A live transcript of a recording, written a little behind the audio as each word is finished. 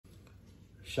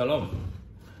Shalom,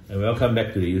 and welcome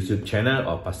back to the YouTube channel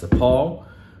of Pastor Paul,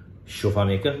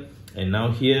 ShofarMaker. And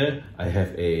now here I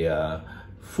have a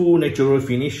full natural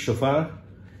finish shofar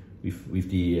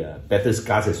with the better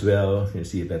scars as well. You can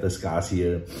see better scars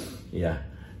here. Yeah,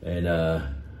 and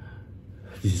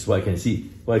this is what I can see,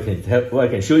 what I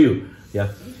can show you.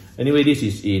 Yeah. Anyway, this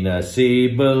is in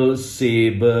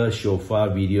Sabre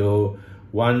shofar video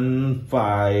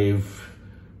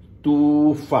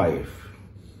 1525.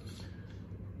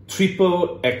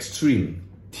 Triple extreme,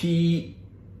 TXTR,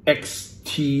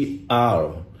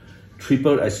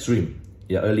 triple extreme.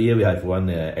 Yeah, earlier we have one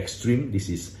extreme. This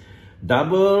is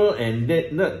double, and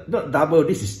then not double.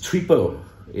 This is triple.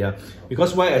 Yeah,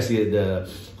 because why? As the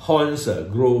horns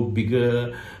grow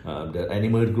bigger, the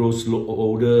animal grows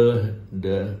older.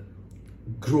 The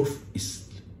growth is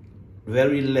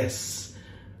very less.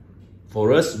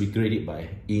 For us, we grade it by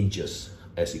inches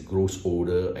as it grows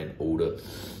older and older.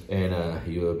 And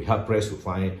you will be hard pressed to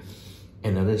find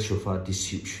another shofar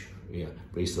this huge. Yeah,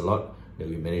 praise the Lord that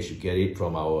we managed to get it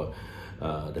from our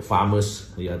the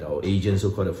farmers, yeah, our agents,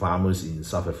 so-called the farmers in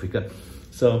South Africa.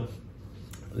 So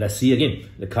let's see again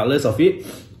the colors of it.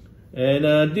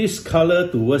 And this color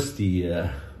towards the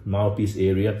mouthpiece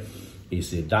area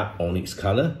is a dark onyx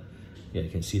color. Yeah, you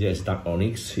can see there's dark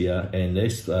onyx here. And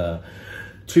this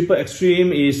triple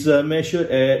extreme is measured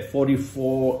at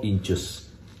 44 inches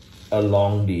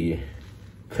along the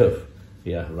curve.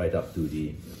 Yeah, right up to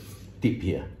the tip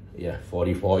here. Yeah,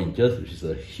 44 inches, which is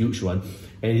a huge one.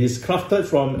 And it is crafted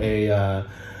from a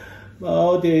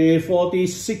about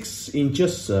 46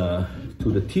 inches to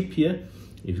the tip here.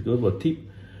 If you go to the tip,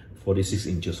 46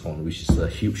 inches horn, which is a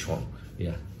huge horn.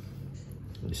 Yeah,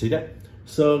 you see that?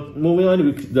 So moving on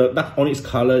with the dark onyx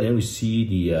color, then we see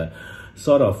the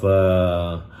sort of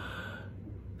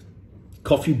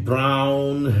coffee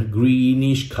brown,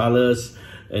 greenish colors,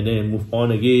 and then move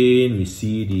on again. We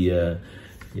see the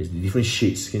different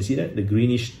shades. You can see that, the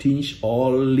greenish tinge,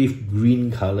 olive green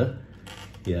color.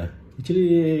 Yeah,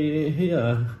 actually,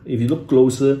 yeah. If you look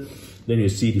closer, then you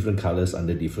see different colors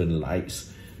under different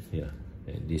lights. Yeah,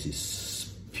 and this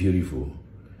is beautiful.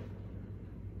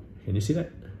 Can you see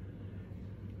that?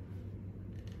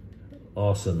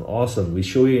 Awesome, awesome. We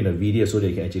show you in a video so that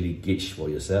you can actually gauge for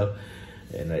yourself.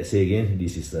 And I say again,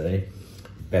 this is the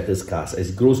better scars.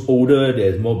 As it grows older,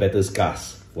 there's more better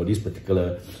scars for this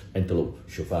particular antelope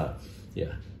shofar.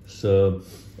 Yeah. So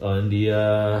on the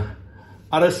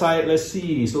other side, let's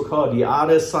see, so-called the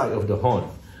other side of the horn.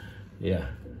 Yeah.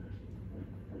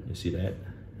 You see that?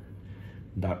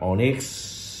 Dark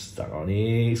onyx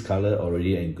color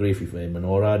already engraved with a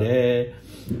menorah there.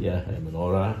 Yeah, a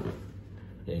menorah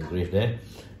engraved there.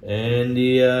 And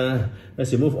the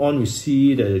as we move on, we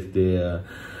see the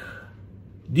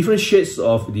different shades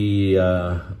of the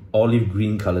olive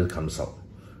green color comes out.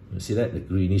 You see that, the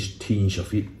greenish tinge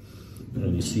of it,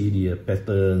 and you see the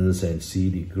patterns and see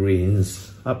the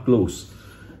grains up close.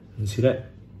 You see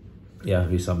that? Yeah,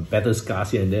 with some better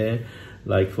scars here and there.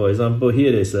 Like for example,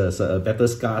 here there's a better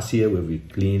scars here where we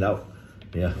clean it out.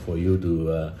 Yeah, for you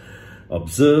to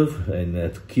observe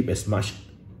and to keep as much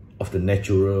of the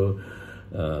natural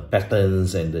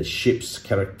patterns and the shapes,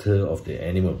 character of the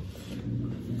animal.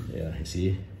 Yeah, you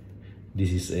see,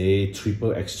 this is a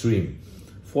triple extreme,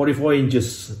 44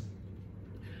 inches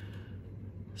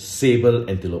Sable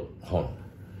Antelope Horn.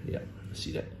 Yeah,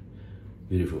 see that?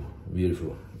 Beautiful,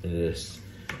 beautiful. And there's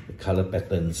the color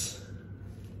patterns,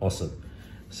 awesome.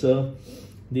 So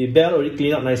the bell already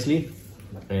cleaned up nicely,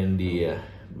 and the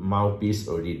mouthpiece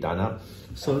already done up.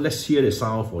 So let's hear the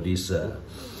sound for this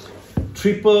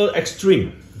triple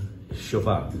extreme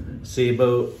shofar,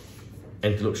 Sable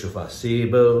Antelope shofar,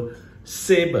 Sabre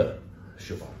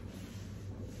shofar.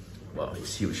 Wow,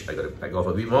 it's huge. I gotta back off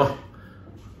a bit more.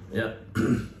 Yeah.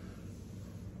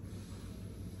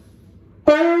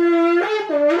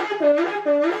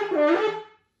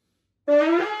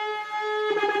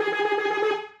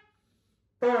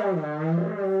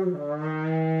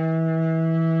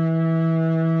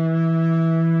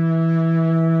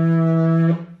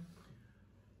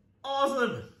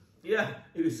 Yeah,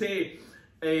 if you say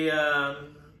a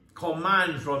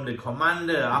command from the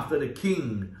commander after the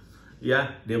king,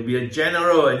 yeah, there'll be a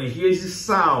general and he hears this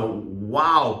sound.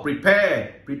 Wow,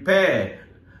 prepare,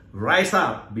 rise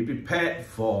up, be prepared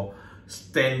for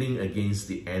standing against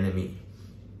the enemy,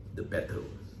 the battle.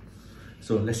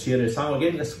 So let's hear the sound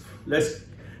again. Let's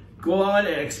go on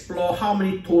and explore how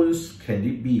many tones can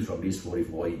it be from these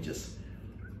 44 inches.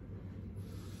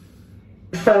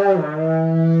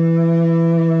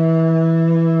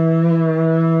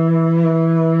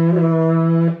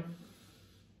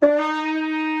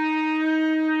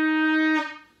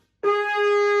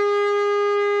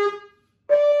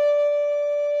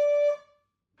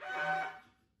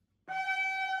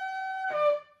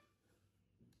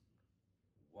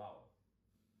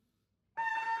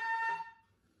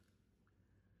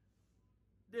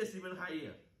 This even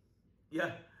higher.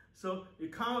 Yeah. So you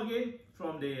count again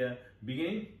from the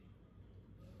beginning.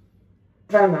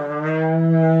 We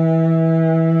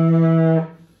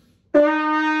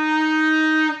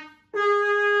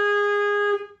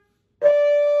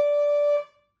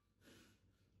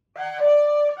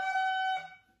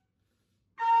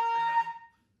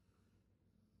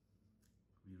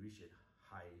reach a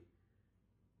high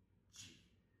G.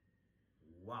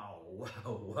 Wow,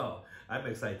 wow, wow. I'm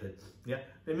excited. Yeah,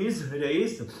 that means there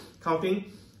is counting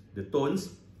the tones.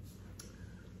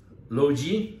 Low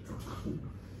G,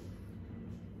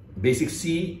 basic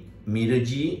C, middle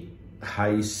G,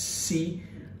 high C,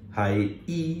 high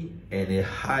E, and a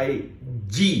high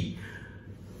G.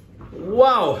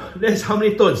 Wow, that's how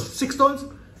many tones? 6 tones?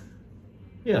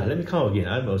 Yeah, let me count again.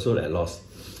 I'm also at lost.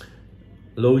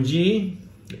 Low G,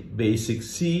 basic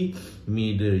C,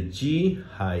 middle G,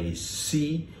 high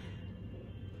C,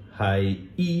 high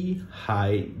E,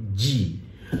 high G.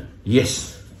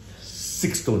 Yes,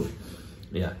 6 tones.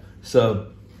 Yeah,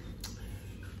 so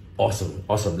awesome,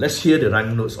 awesome. Let's hear the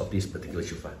rhyming notes of this particular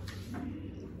shofar.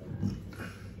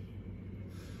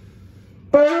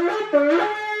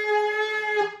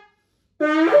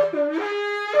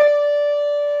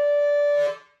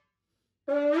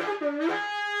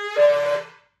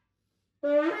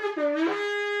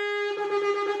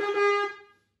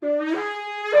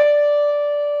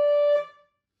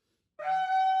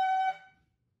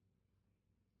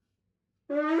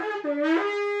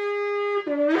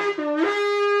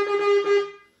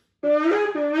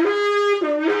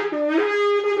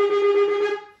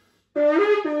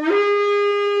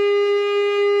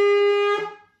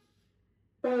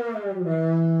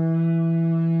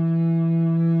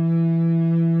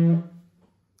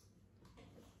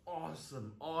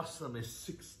 Awesome, awesome. A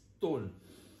 6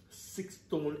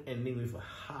 tone ending with a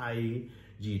high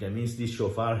G. That means this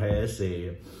shofar has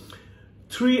a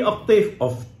 3 octave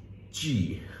of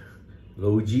G.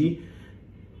 Low G,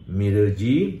 middle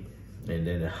G, and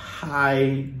then a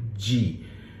high G.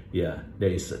 Yeah, there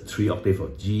is a 3 octave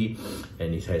of G,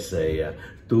 and it has a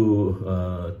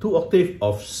 2 octave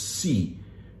of C.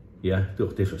 Yeah, 2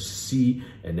 octaves of C,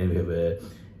 and then we have a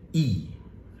E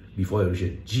before we reach a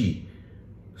G.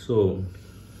 So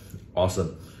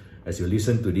awesome. As you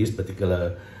listen to this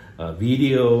particular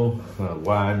video,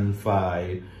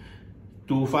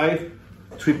 1525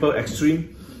 triple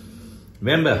extreme,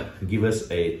 remember, give us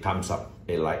a thumbs up,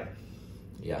 a like.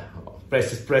 Yeah,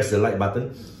 press the like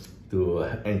button to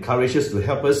encourage us, to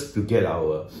help us to get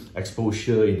our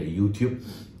exposure in the YouTube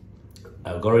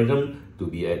algorithm to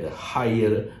be at a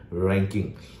higher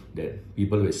ranking, that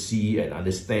people will see and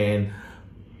understand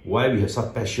why we have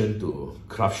such passion to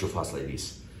craft shofars like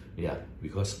this. Yeah,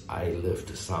 because I love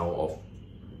the sound of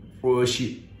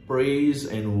worship, praise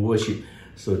and worship.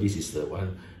 So this is the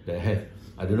one that I have.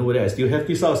 I don't know whether I still have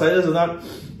this outsiders or not,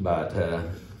 but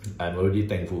I'm already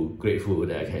thankful, grateful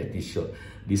that I had this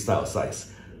style of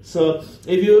size. So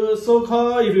if you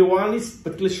if you want this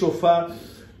particular shofar,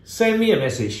 send me a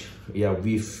message, yeah,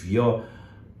 with your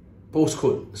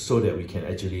postcode so that we can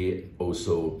actually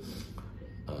also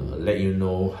let you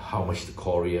know how much the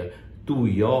courier to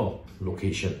your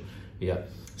location. Yeah,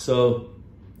 so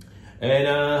and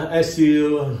as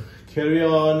you carry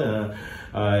on,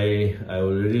 I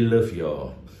would really love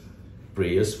your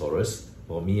prayers for us,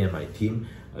 for me and my team,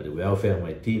 the welfare of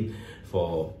my team.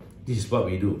 For this is what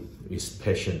we do with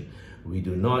passion. We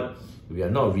are not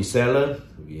reseller.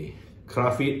 We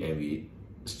craft it and we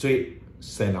straight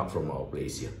send out from our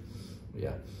place here.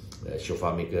 Yeah, the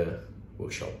ShofarMaker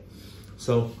workshop.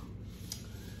 So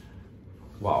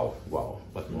wow,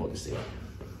 what more to say?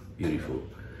 Beautiful.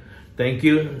 Thank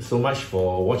you so much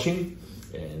for watching.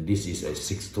 And this is a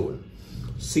 6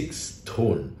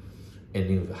 tone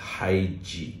ending with a high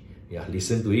G. Yeah,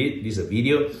 listen to it. This is a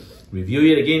video. Review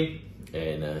it again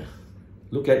and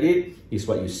look at it. It's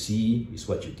what you see, it's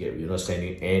what you get. We're not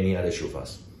sending any other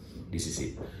shofars. This is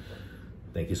it.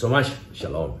 Thank you so much.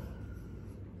 Shalom.